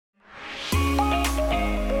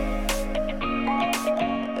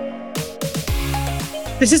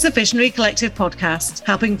This is the Visionary Collective podcast,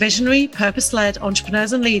 helping visionary, purpose-led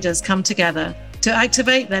entrepreneurs and leaders come together to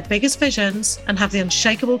activate their biggest visions and have the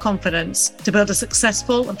unshakable confidence to build a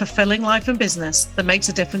successful and fulfilling life and business that makes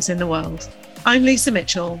a difference in the world. I'm Lisa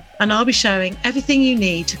Mitchell, and I'll be sharing everything you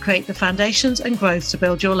need to create the foundations and growth to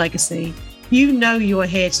build your legacy. You know you are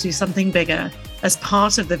here to do something bigger as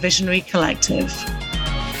part of the Visionary Collective.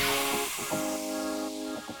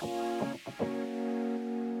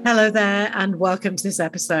 Hello there, and welcome to this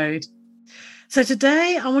episode. So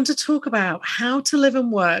today I want to talk about how to live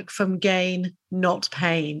and work from gain, not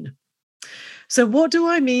pain. So what do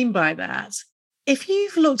I mean by that? If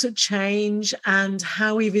you've looked at change and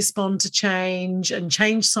how we respond to change and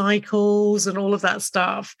change cycles and all of that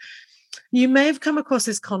stuff, you may have come across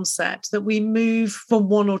this concept that we move from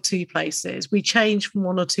one or two places. We change from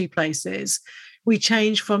one or two places. We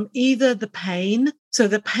change from either the pain, so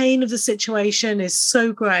the pain of the situation is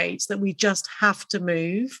so great that we just have to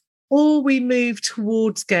move, or we move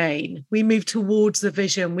towards gain. We move towards the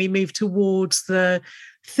vision. We move towards the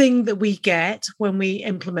thing that we get when we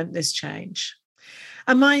implement this change.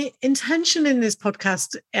 And my intention in this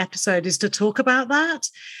podcast episode is to talk about that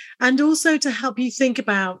and also to help you think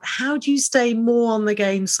about how do you stay more on the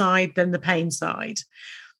gain side than the pain side?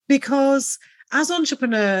 Because as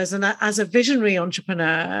entrepreneurs and as a visionary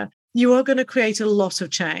entrepreneur, you are going to create a lot of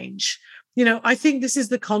change. You know, I think this is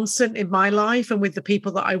the constant in my life and with the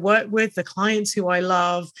people that I work with, the clients who I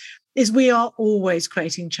love, is we are always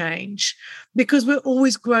creating change because we're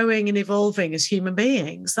always growing and evolving as human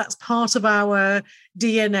beings. That's part of our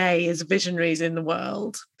DNA as visionaries in the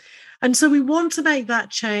world. And so we want to make that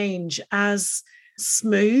change as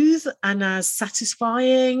smooth and as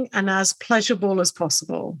satisfying and as pleasurable as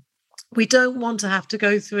possible. We don't want to have to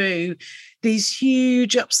go through these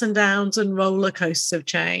huge ups and downs and roller coasters of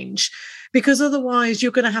change, because otherwise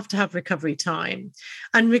you're going to have recovery time.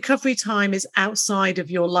 And recovery time is outside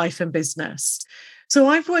of your life and business. So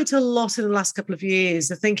I've worked a lot in the last couple of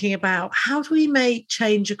years of thinking about how do we make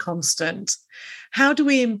change a constant? How do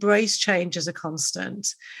we embrace change as a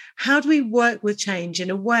constant? How do we work with change in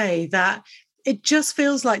a way that it just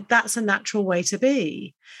feels like that's a natural way to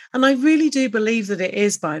be? And I really do believe that it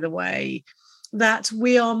is, by the way, that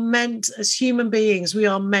we are meant as human beings, we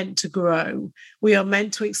are meant to grow. We are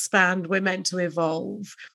meant to expand. We're meant to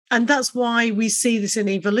evolve. And that's why we see this in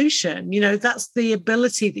evolution. You know, that's the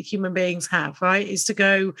ability that human beings have, right? Is to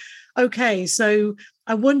go, okay, so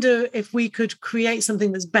I wonder if we could create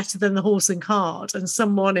something that's better than the horse and cart, and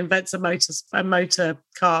someone invents a motor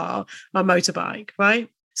car or motorbike, right?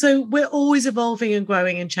 So we're always evolving and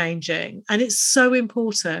growing and changing. And it's so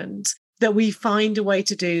important that we find a way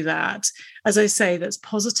to do that. As I say, that's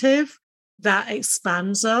positive, that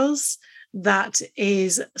expands us, that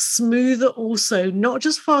is smoother also, not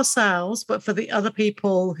just for ourselves, but for the other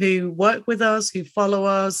people who work with us, who follow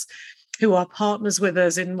us, who are partners with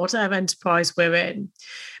us in whatever enterprise we're in.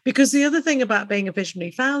 Because the other thing about being a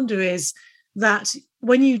visionary founder is that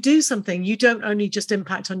when you do something, you don't only just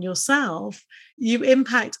impact on yourself, you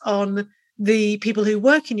impact on the people who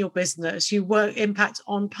work in your business, impact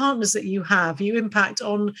on partners that you have, you impact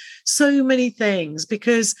on so many things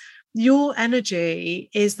because your energy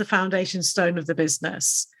is the foundation stone of the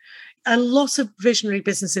business. A lot of visionary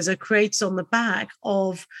businesses are created on the back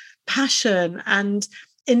of passion and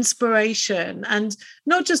inspiration. And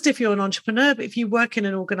not just if you're an entrepreneur, but if you work in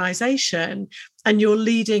an organization and you're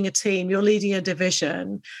leading a team, you're leading a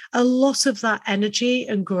division, a lot of that energy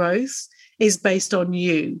and growth is based on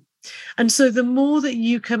you. And so the more that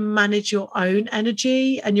you can manage your own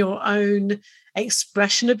energy and your own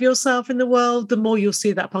expression of yourself in the world, the more you'll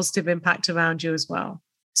see that positive impact around you as well.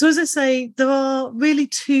 So as I say, there are really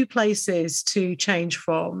two places to change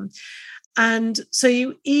from. And so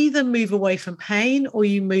you either move away from pain or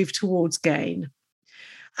you move towards gain.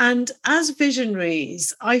 And as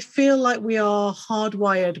visionaries, I feel like we are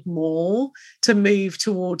hardwired more to move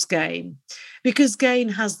towards gain because gain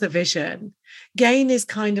has the vision. Gain is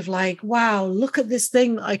kind of like, wow, look at this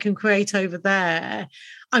thing that I can create over there.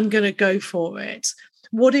 I'm going to go for it.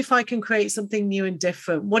 What if I can create something new and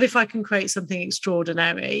different? What if I can create something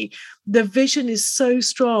extraordinary? The vision is so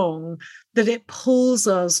strong that it pulls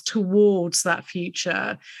us towards that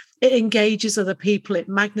future. It engages other people. It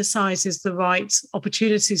magnetizes the right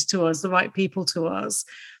opportunities to us, the right people to us.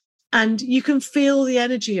 And you can feel the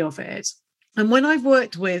energy of it. And when I've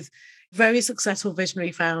worked with very successful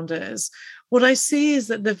visionary founders, what I see is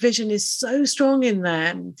that the vision is so strong in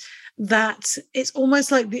them that it's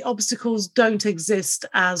almost like the obstacles don't exist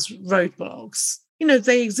as roadblocks.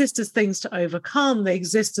 they exist as things to overcome. They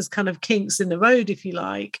exist as kind of kinks in the road, if you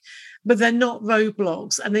like, but they're not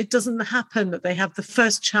roadblocks. And it doesn't happen that they have the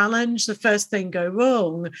first challenge, the first thing go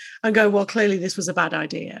wrong and go, well, clearly this was a bad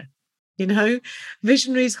idea.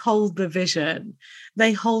 Visionaries hold the vision.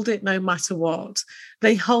 They hold it no matter what.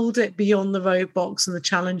 They hold it beyond the roadblocks and the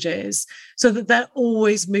challenges so that they're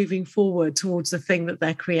always moving forward towards the thing that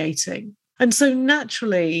they're creating. And so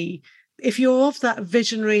naturally, if you're of that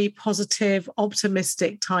visionary, positive,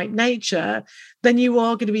 optimistic type nature, then you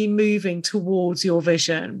are going to be moving towards your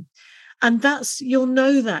vision. And you'll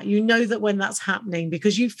know that when that's happening,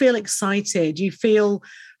 because you feel excited, you feel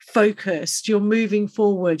focused, you're moving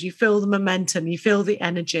forward, you feel the momentum, you feel the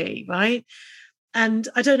energy, right? And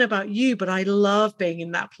I don't know about you, but I love being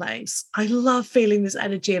in that place. I love feeling this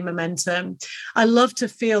energy and momentum. I love to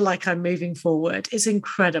feel like I'm moving forward. It's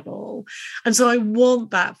incredible. And so I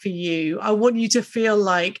want that for you. I want you to feel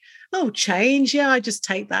like, oh, change. Yeah, I just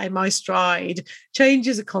take that in my stride. Change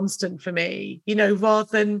is a constant for me, rather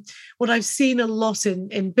than what I've seen a lot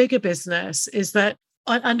in bigger business is that,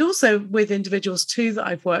 and also with individuals too that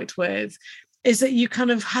I've worked with, is that you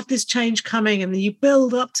kind of have this change coming and then you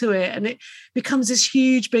build up to it and it becomes this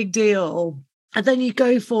huge, big deal. And then you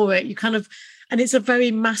go for it, and it's a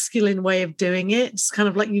very masculine way of doing it. It's kind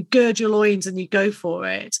of like you gird your loins and you go for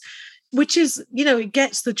it, which is, it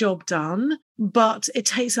gets the job done, but it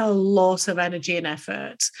takes a lot of energy and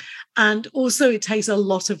effort. And also it takes a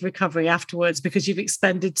lot of recovery afterwards because you've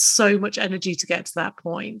expended so much energy to get to that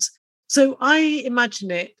point. So I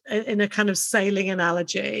imagine it in a kind of sailing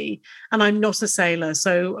analogy, and I'm not a sailor,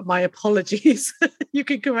 so my apologies. You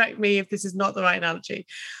can correct me if this is not the right analogy.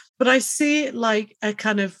 But I see it like a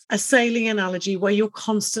kind of a sailing analogy where you're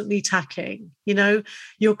constantly tacking,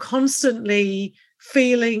 you're constantly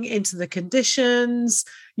feeling into the conditions,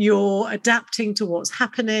 you're adapting to what's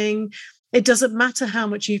happening. It doesn't matter how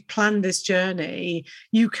much you've planned this journey,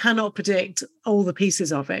 you cannot predict all the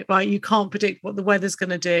pieces of it, right? You can't predict what the weather's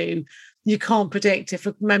going to do. You can't predict if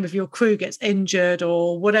a member of your crew gets injured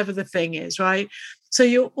or whatever the thing is, right? So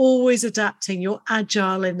you're always adapting, you're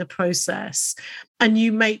agile in the process, and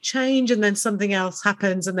you make change and then something else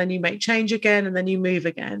happens and then you make change again and then you move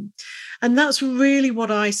again. And that's really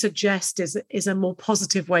what I suggest is a more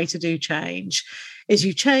positive way to do change, is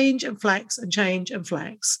you change and flex and change and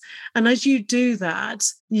flex. And as you do that,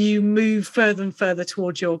 you move further and further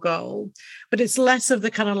towards your goal. But it's less of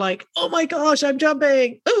the kind of like, oh my gosh, I'm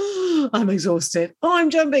jumping. Oh, I'm exhausted. Oh,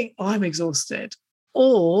 I'm jumping. Oh, I'm exhausted.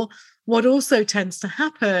 Or what also tends to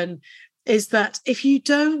happen is that if you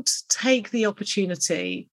don't take the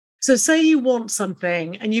opportunity, so say you want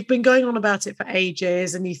something and you've been going on about it for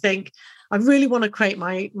ages and you think, I really want to create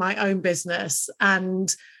my own business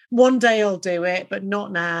and one day I'll do it, but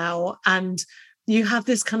not now. And you have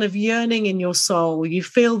this kind of yearning in your soul. You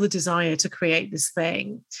feel the desire to create this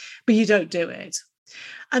thing, but you don't do it.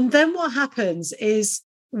 And then what happens is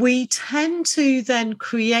we tend to then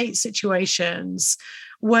create situations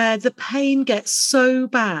where the pain gets so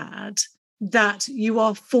bad that you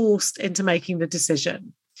are forced into making the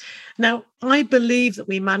decision. Now, I believe that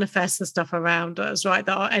we manifest the stuff around us, right?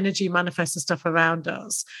 That our energy manifests the stuff around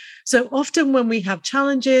us. So often when we have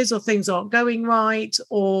challenges or things aren't going right,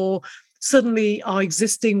 or suddenly our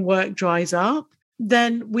existing work dries up,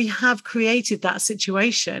 then we have created that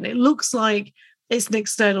situation. It looks like it's an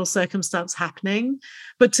external circumstance happening,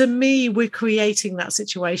 but to me, we're creating that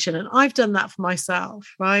situation. And I've done that for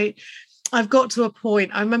myself, right? I've got to a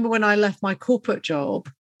point, I remember when I left my corporate job,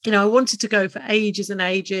 I wanted to go for ages and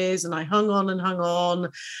ages, and I hung on and hung on.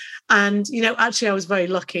 And, actually, I was very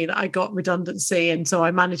lucky that I got redundancy. And so I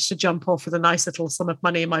managed to jump off with a nice little sum of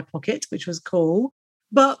money in my pocket, which was cool.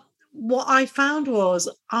 But what I found was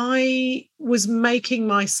I was making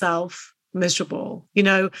myself miserable.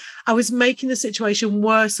 I was making the situation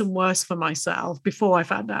worse and worse for myself before I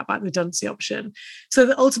found out about the redundancy option. So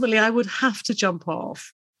that ultimately I would have to jump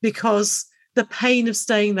off because the pain of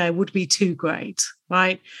staying there would be too great,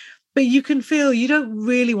 right? But you can feel you don't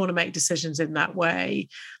really want to make decisions in that way,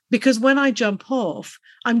 because when I jump off,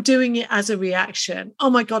 I'm doing it as a reaction. Oh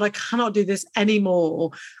my God, I cannot do this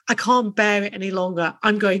anymore. I can't bear it any longer.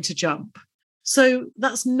 I'm going to jump. So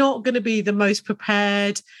that's not going to be the most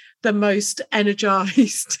prepared, the most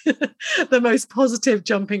energized, the most positive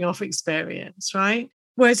jumping off experience, right?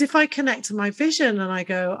 Whereas if I connect to my vision and I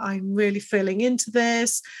go, I'm really feeling into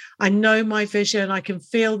this, I know my vision, I can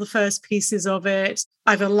feel the first pieces of it,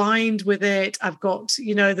 I've aligned with it, I've got,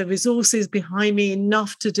 the resources behind me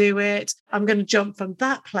enough to do it, I'm going to jump from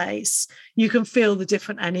that place, you can feel the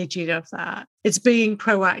different energy of that. It's being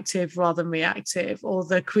proactive rather than reactive, or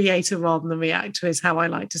the creator rather than the reactor is how I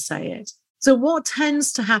like to say it. So what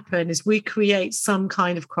tends to happen is we create some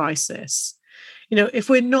kind of crisis. If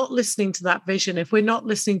we're not listening to that vision, if we're not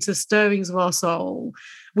listening to the stirrings of our soul,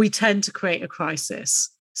 we tend to create a crisis.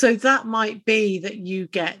 So that might be that you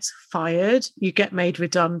get fired, you get made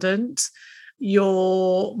redundant,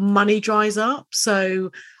 your money dries up.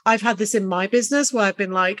 So I've had this in my business where I've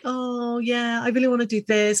been like, oh, yeah, I really want to do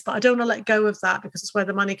this, but I don't want to let go of that because it's where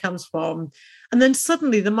the money comes from. And then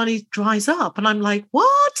suddenly the money dries up and I'm like,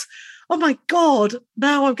 what? Oh my God,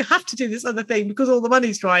 now I have to do this other thing because all the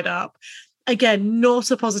money's dried up. Again,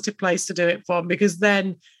 not a positive place to do it from, because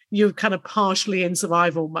then you're kind of partially in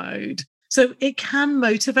survival mode. So it can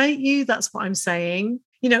motivate you. That's what I'm saying.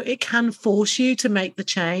 It can force you to make the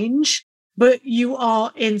change, but you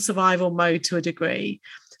are in survival mode to a degree.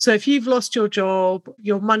 So if you've lost your job,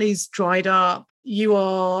 your money's dried up,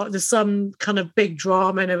 there's some kind of big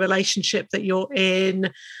drama in a relationship that you're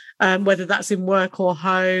in, whether that's in work or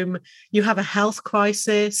home, you have a health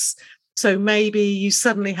crisis. So maybe you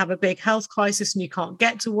suddenly have a big health crisis and you can't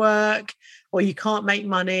get to work or you can't make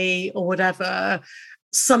money or whatever.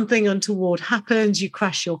 Something untoward happens, you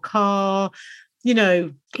crash your car.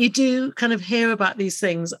 You do kind of hear about these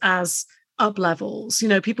things as up levels.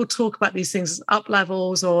 People talk about these things as up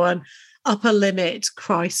levels or an upper limit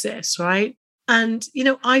crisis, right? And,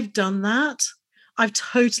 I've done that. I've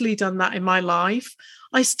totally done that in my life.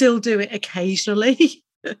 I still do it occasionally.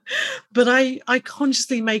 But I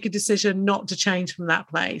consciously make a decision not to change from that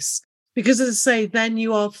place. Because as I say, then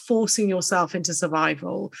you are forcing yourself into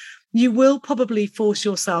survival. You will probably force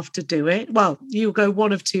yourself to do it. Well, you'll go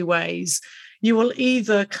one of two ways. You will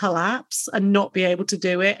either collapse and not be able to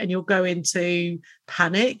do it, and you'll go into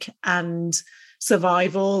panic and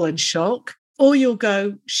survival and shock, or you'll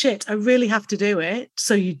go, shit, I really have to do it.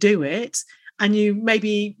 So you do it. And you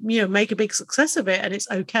maybe, make a big success of it and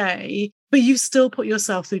it's okay, but you still put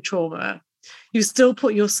yourself through trauma. You still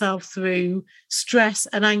put yourself through stress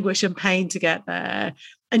and anguish and pain to get there.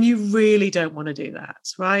 And you really don't want to do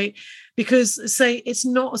that, right? Because say it's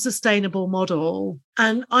not a sustainable model.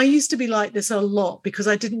 And I used to be like this a lot because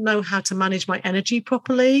I didn't know how to manage my energy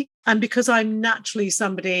properly. And because I'm naturally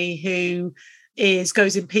somebody who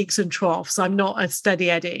goes in peaks and troughs. I'm not a steady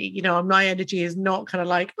Eddie. My energy is not kind of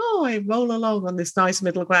like, oh, I roll along on this nice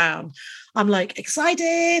middle ground. I'm like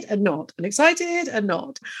excited and not, and excited and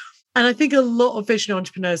not. And I think a lot of vision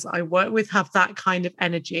entrepreneurs that I work with have that kind of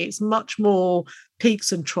energy. It's much more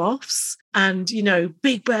peaks and troughs and,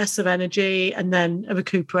 big bursts of energy and then a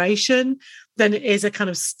recuperation than it is a kind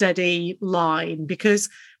of steady line, because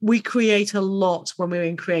we create a lot when we're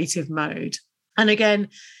in creative mode. And again,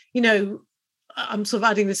 I'm sort of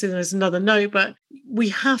adding this in as another note, but we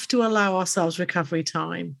have to allow ourselves recovery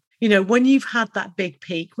time. When you've had that big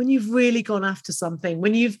peak, when you've really gone after something,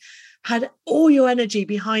 when you've had all your energy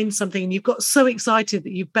behind something and you've got so excited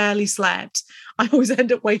that you've barely slept. I always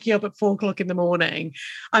end up waking up at 4:00 in the morning.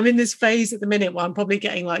 I'm in this phase at the minute where I'm probably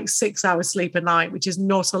getting like 6 hours sleep a night, which is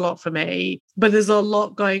not a lot for me, but there's a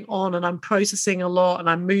lot going on and I'm processing a lot and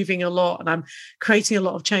I'm moving a lot and I'm creating a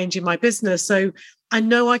lot of change in my business. So I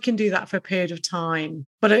know I can do that for a period of time,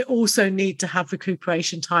 but I also need to have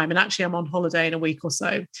recuperation time. And actually I'm on holiday in a week or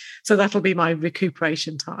so. So that'll be my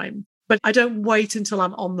recuperation time. But I don't wait until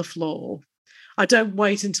I'm on the floor. I don't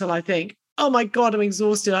wait until I think, oh my God, I'm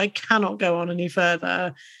exhausted. I cannot go on any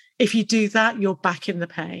further. If you do that, you're back in the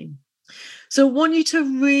pain. So I want you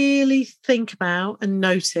to really think about and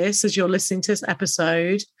notice as you're listening to this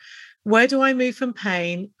episode, where do I move from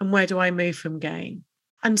pain and where do I move from gain?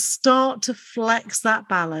 And start to flex that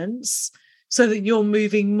balance so that you're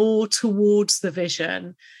moving more towards the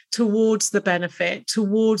vision, towards the benefit,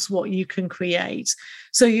 towards what you can create.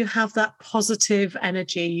 So you have that positive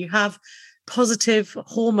energy, you have positive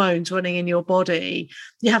hormones running in your body,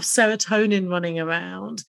 you have serotonin running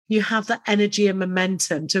around, you have that energy and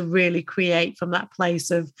momentum to really create from that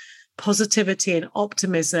place of positivity and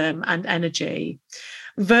optimism and energy,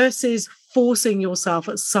 versus forcing yourself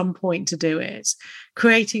at some point to do it,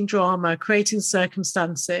 creating drama, creating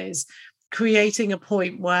circumstances, creating a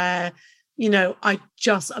point where,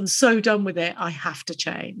 I'm so done with it, I have to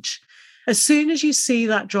change. As soon as you see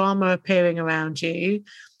that drama appearing around you,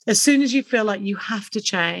 as soon as you feel like you have to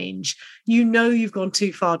change, you've gone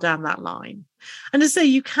too far down that line. And as I say,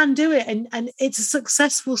 you can do it. And it's a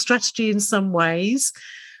successful strategy in some ways.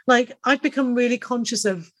 Like I've become really conscious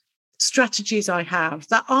of strategies I have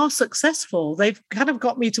that are successful. They've kind of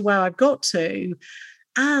got me to where I've got to.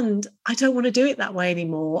 And I don't want to do it that way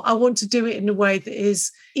anymore. I want to do it in a way that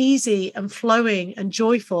is easy and flowing and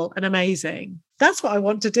joyful and amazing. That's what I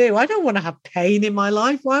want to do. I don't want to have pain in my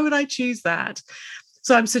life. Why would I choose that?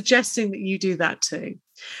 So I'm suggesting that you do that too.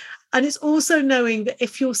 And it's also knowing that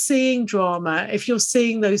if you're seeing drama, if you're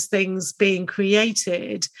seeing those things being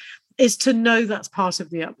created, is to know that's part of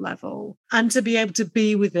the up level and to be able to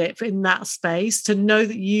be with it in that space, to know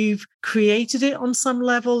that you've created it on some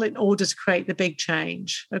level in order to create the big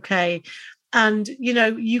change. Okay. And,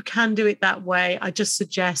 you can do it that way. I just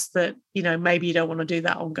suggest that, maybe you don't want to do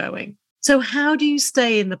that ongoing. So how do you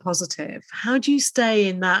stay in the positive? How do you stay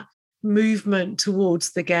in that movement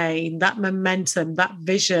towards the gain, that momentum, that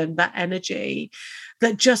vision, that energy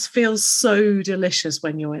that just feels so delicious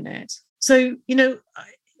when you're in it? So,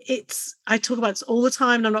 I talk about this all the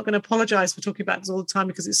time, and I'm not going to apologize for talking about this all the time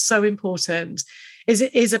because it's so important,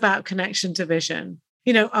 it is about connection to vision.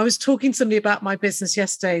 I was talking to somebody about my business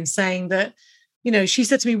yesterday and saying that, she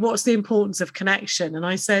said to me, what's the importance of connection? And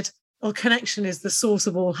I said, well, connection is the source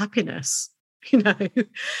of all happiness,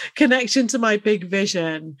 connection to my big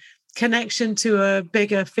vision, connection to a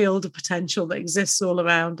bigger field of potential that exists all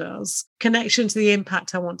around us, connection to the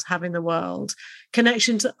impact I want to have in the world,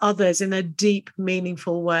 connection to others in a deep,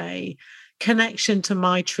 meaningful way, connection to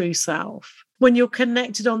my true self. When you're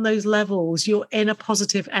connected on those levels, you're in a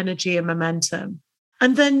positive energy and momentum.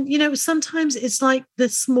 And then, sometimes it's like the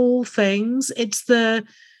small things, it's the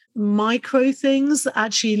micro things that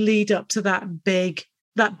actually lead up to that big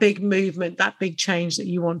movement, that big change that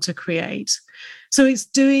you want to create. So it's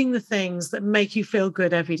doing the things that make you feel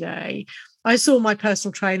good every day. I saw my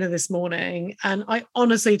personal trainer this morning, and I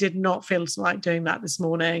honestly did not feel like doing that this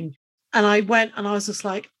morning. And I went and I was just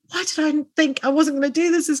like, why did I think I wasn't going to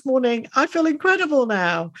do this morning? I feel incredible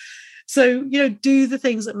now. So, do the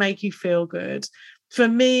things that make you feel good. For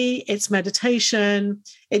me, it's meditation,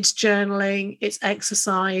 it's journaling, it's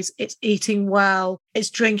exercise, it's eating well, it's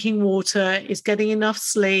drinking water, it's getting enough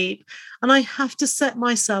sleep. And I have to set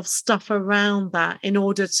myself stuff around that in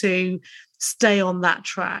order to stay on that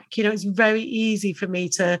track. It's very easy for me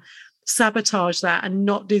to sabotage that and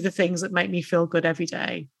not do the things that make me feel good every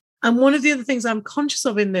day. And one of the other things I'm conscious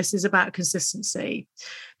of in this is about consistency.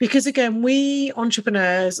 Because again, we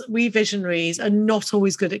entrepreneurs, we visionaries are not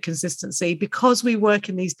always good at consistency because we work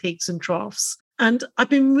in these peaks and troughs. And I've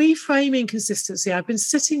been reframing consistency. I've been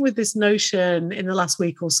sitting with this notion in the last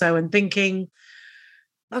week or so and thinking,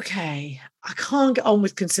 okay, I can't get on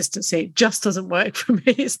with consistency. It just doesn't work for me.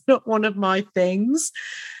 It's not one of my things.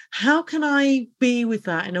 How can I be with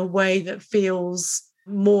that in a way that feels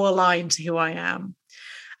more aligned to who I am?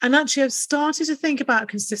 And actually, I've started to think about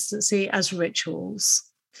consistency as rituals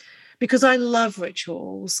because I love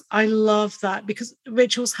rituals. I love that because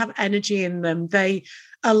rituals have energy in them. They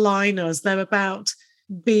align us. They're about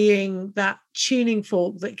being that tuning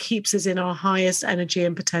fork that keeps us in our highest energy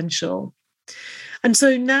and potential. And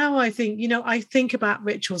so now I think, I think about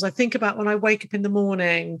rituals. I think about when I wake up in the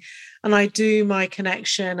morning and I do my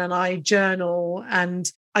connection and I journal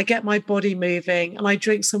and I get my body moving and I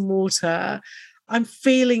drink some water. I'm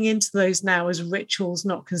feeling into those now as rituals,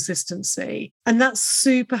 not consistency. And that's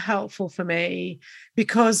super helpful for me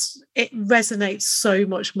because it resonates so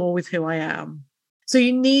much more with who I am. So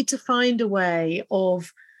you need to find a way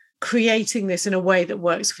of creating this in a way that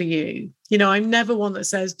works for you. I'm never one that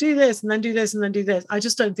says, do this and then do this and then do this. I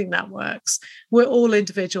just don't think that works. We're all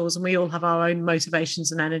individuals and we all have our own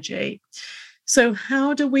motivations and energy. So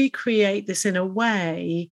how do we create this in a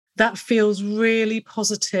way that feels really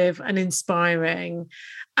positive and inspiring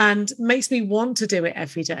and makes me want to do it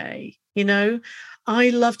every day? I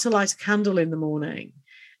love to light a candle in the morning.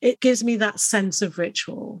 It gives me that sense of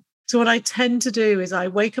ritual. So what I tend to do is I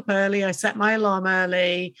wake up early, I set my alarm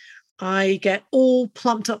early, I get all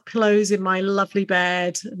plumped up pillows in my lovely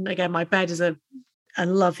bed. And again, my bed is a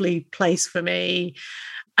lovely place for me.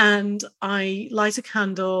 And I light a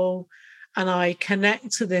candle and I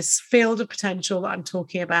connect to this field of potential that I'm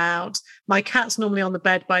talking about. My cat's normally on the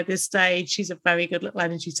bed by this stage. She's a very good little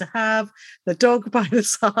energy to have. The dog by the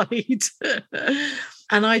side.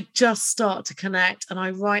 And I just start to connect and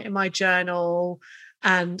I write in my journal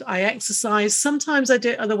and I exercise. Sometimes I do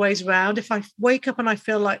it other ways around. If I wake up and I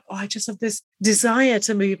feel like, I just have this desire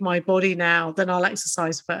to move my body now, then I'll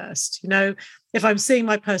exercise first. If I'm seeing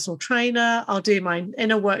my personal trainer, I'll do my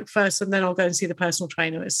inner work first and then I'll go and see the personal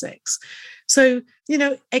trainer at 6. So,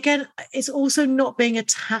 again, it's also not being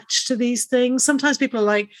attached to these things. Sometimes people are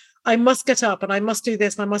like, I must get up and I must do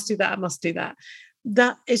this and I must do that, I must do that.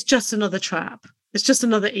 That is just another trap. It's just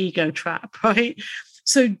another ego trap, right?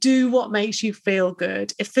 So do what makes you feel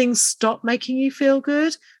good. If things stop making you feel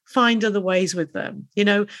good, find other ways with them.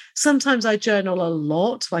 Sometimes I journal a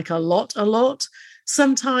lot.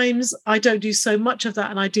 Sometimes I don't do so much of that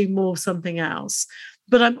and I do more something else.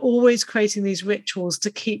 But I'm always creating these rituals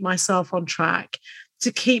to keep myself on track,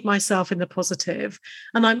 to keep myself in the positive.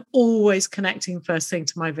 And I'm always connecting first thing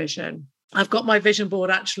to my vision. I've got my vision board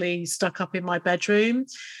actually stuck up in my bedroom.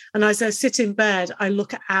 And as I sit in bed, I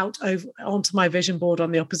look out over onto my vision board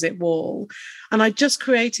on the opposite wall. And I just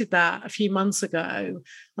created that a few months ago.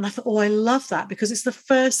 And I thought, oh, I love that because it's the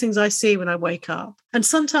first things I see when I wake up. And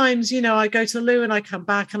sometimes, I go to the loo and I come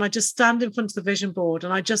back and I just stand in front of the vision board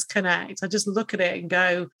and I just connect. I just look at it and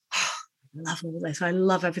go, oh, I love all this. I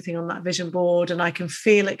love everything on that vision board and I can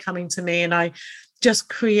feel it coming to me. And I just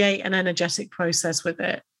create an energetic process with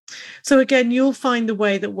it. So again, you'll find the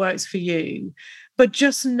way that works for you, but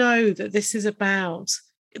just know that this is about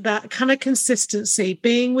that kind of consistency,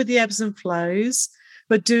 being with the ebbs and flows,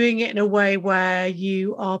 but doing it in a way where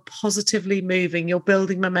you are positively moving, you're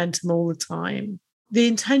building momentum all the time. The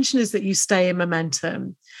intention is that you stay in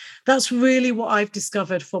momentum. That's really what I've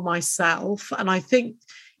discovered for myself. And I think,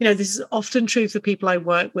 this is often true for people I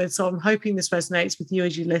work with. So I'm hoping this resonates with you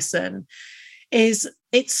as you listen. Is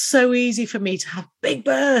it's so easy for me to have big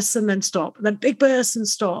bursts and then stop, and then big bursts and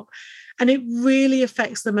stop. And it really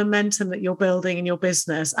affects the momentum that you're building in your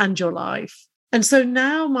business and your life. And so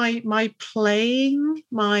now my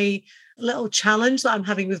little challenge that I'm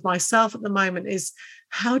having with myself at the moment is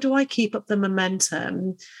how do I keep up the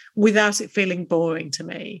momentum without it feeling boring to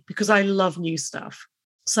me? Because I love new stuff.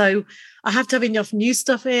 So I have to have enough new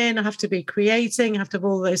stuff in, I have to be creating, I have to have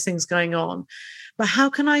all those things going on. But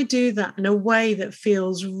how can I do that in a way that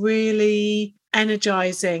feels really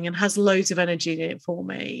energizing and has loads of energy in it for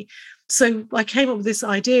me? So I came up with this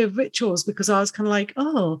idea of rituals because I was kind of like,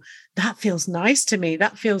 oh, that feels nice to me.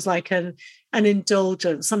 That feels like an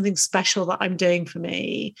indulgence, something special that I'm doing for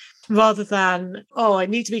me, rather than, oh, I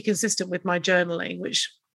need to be consistent with my journaling,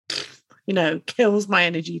 which, kills my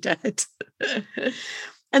energy dead.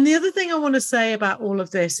 And the other thing I want to say about all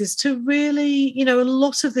of this is to really, a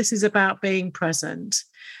lot of this is about being present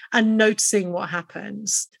and noticing what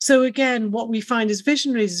happens. So again, what we find as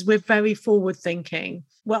visionaries is we're very forward thinking.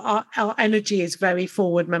 Well, our energy is very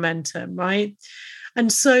forward momentum, right?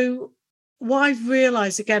 And so what I've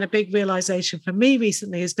realized, again, a big realization for me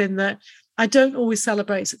recently has been that I don't always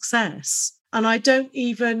celebrate success. And I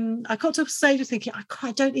got to a stage of thinking,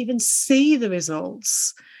 I don't even see the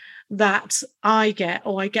results that I get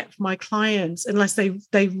from my clients unless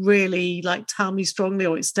they really tell me strongly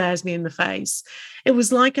or it stares me in the face. It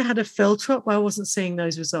was like I had a filter up where I wasn't seeing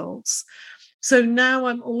those results. So now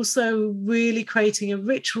I'm also really creating a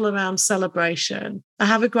ritual around celebration. I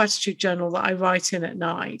have a gratitude journal that I write in at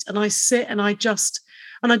night, and I sit and I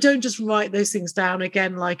don't just write those things down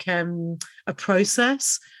again like a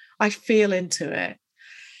process. I feel into it.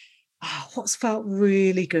 Oh, what's felt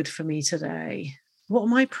really good for me today? What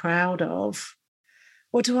am I proud of?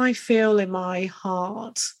 What do I feel in my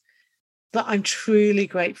heart that I'm truly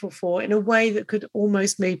grateful for in a way that could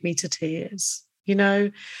almost move me to tears?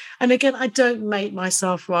 And again, I don't make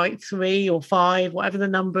myself write 3 or 5, whatever the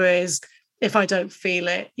number is, if I don't feel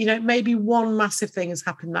it. Maybe one massive thing has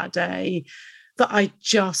happened that day that I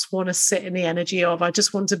just want to sit in the energy of. I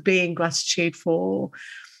just want to be in gratitude for.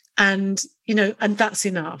 And, and that's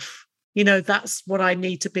enough. That's what I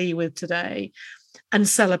need to be with today. And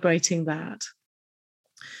celebrating that.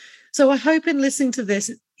 So I hope in listening to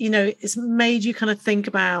this, it's made you kind of think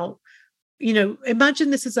about, imagine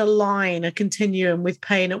this as a line, a continuum with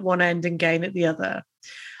pain at one end and gain at the other.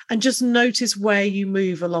 And just notice where you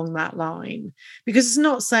move along that line. Because it's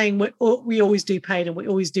not saying we always do pain and we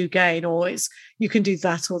always do gain, or it's you can do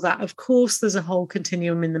that or that. Of course, there's a whole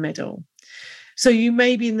continuum in the middle. So you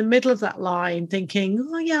may be in the middle of that line thinking,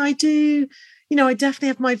 oh, yeah, I do. I definitely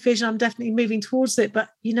have my vision. I'm definitely moving towards it. But,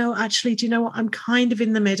 actually, do you know what? I'm kind of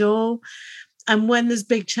in the middle. And when there's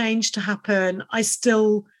big change to happen, I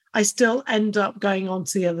still end up going on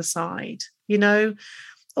to the other side,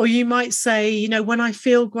 Or you might say, when I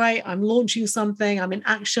feel great, I'm launching something, I'm in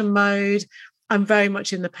action mode, I'm very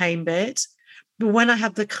much in the pain bit. But when I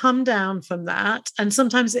have the come down from that, and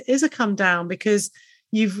sometimes it is a come down because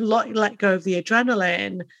you've let go of the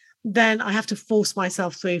adrenaline, then I have to force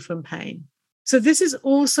myself through from pain. So this is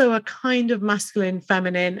also a kind of masculine,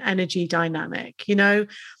 feminine energy dynamic, and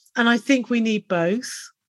I think we need both.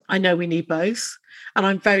 I know we need both. And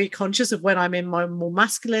I'm very conscious of when I'm in my more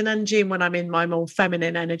masculine energy and when I'm in my more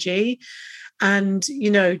feminine energy. And,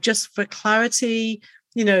 just for clarity,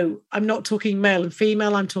 I'm not talking male and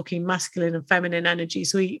female, I'm talking masculine and feminine energy.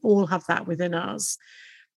 So we all have that within us.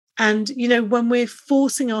 And, when we're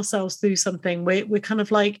forcing ourselves through something, we're kind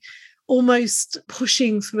of like almost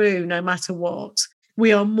pushing through no matter what.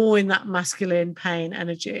 We are more in that masculine pain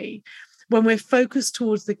energy. When we're focused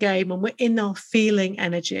towards the game, when we're in our feeling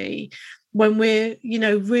energy, When we're,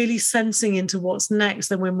 really sensing into what's next,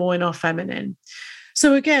 then we're more in our feminine.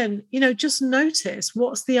 So again, just notice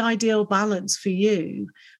what's the ideal balance for you.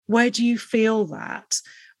 Where do you feel that?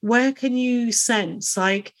 Where can you sense?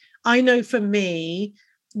 Like, I know for me,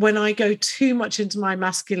 when I go too much into my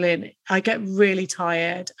masculine, I get really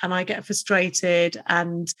tired and I get frustrated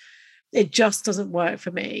and it just doesn't work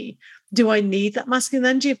for me. Do I need that masculine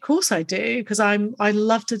energy? Of course I do, because I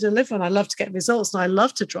love to deliver and I love to get results and I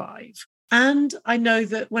love to drive. And I know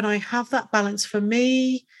that when I have that balance for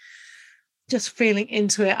me, just feeling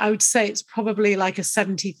into it, I would say it's probably like a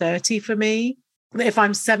 70-30 for me. If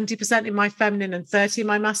I'm 70% in my feminine and 30 in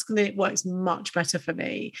my masculine, it works much better for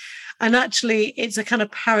me. And actually, it's a kind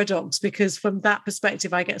of paradox, because from that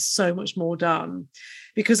perspective, I get so much more done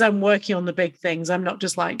because I'm working on the big things. I'm not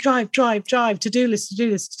just like drive, to-do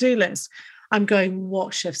list. I'm going,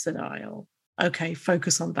 what shifts the dial? Okay,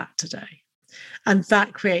 focus on that today. And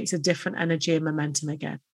that creates a different energy and momentum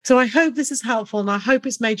again. So I hope this is helpful. And I hope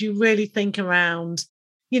it's made you really think around,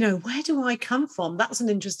 where do I come from? That's an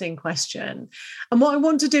interesting question. And what I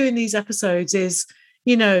want to do in these episodes is,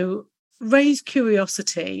 raise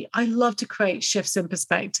curiosity. I love to create shifts in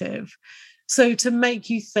perspective. So to make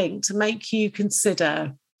you think, to make you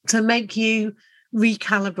consider, to make you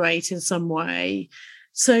recalibrate in some way.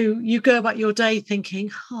 So you go about your day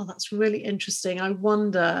thinking, oh, that's really interesting. I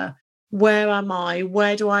wonder, where am I?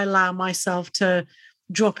 Where do I allow myself to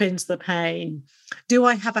drop into the pain? Do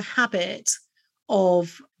I have a habit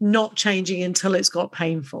of not changing until it's got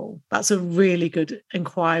painful? That's a really good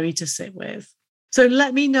inquiry to sit with. So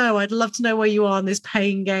let me know. I'd love to know where you are on this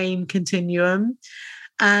pain gain continuum.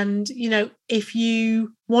 And, if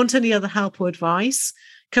you want any other help or advice,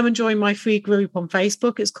 come and join my free group on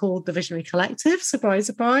Facebook. It's called The Visionary Collective. Surprise,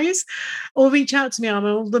 surprise. Or reach out to me. I'm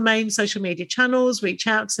on all the main social media channels. Reach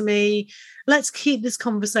out to me. Let's keep this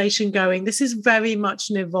conversation going. This is very much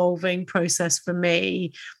an evolving process for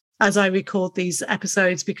me as I record these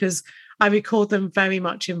episodes, because I record them very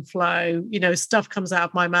much in flow. Stuff comes out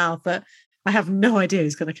of my mouth that I have no idea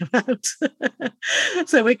is going to come out.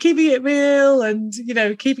 So we're keeping it real and,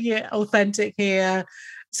 keeping it authentic here.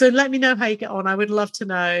 So let me know how you get on. I would love to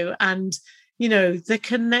know. And, the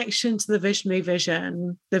connection to the visionary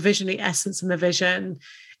vision, the visionary essence and the vision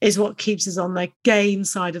is what keeps us on the gain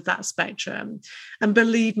side of that spectrum. And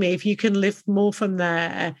believe me, if you can live more from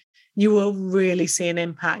there, you will really see an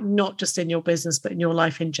impact, not just in your business, but in your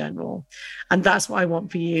life in general. And that's what I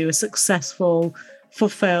want for you, a successful,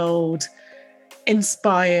 fulfilled,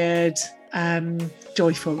 inspired,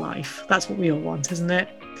 joyful life. That's what we all want, isn't it?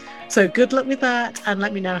 So good luck with that, and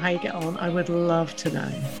let me know how you get on. I would love to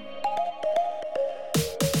know.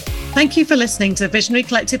 Thank you for listening to the Visionary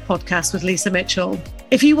Collective podcast with Lisa Mitchell.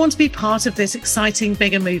 If you want to be part of this exciting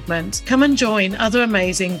bigger movement, come and join other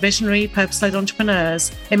amazing visionary purpose-led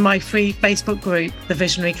entrepreneurs in my free Facebook group, The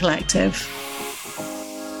Visionary Collective.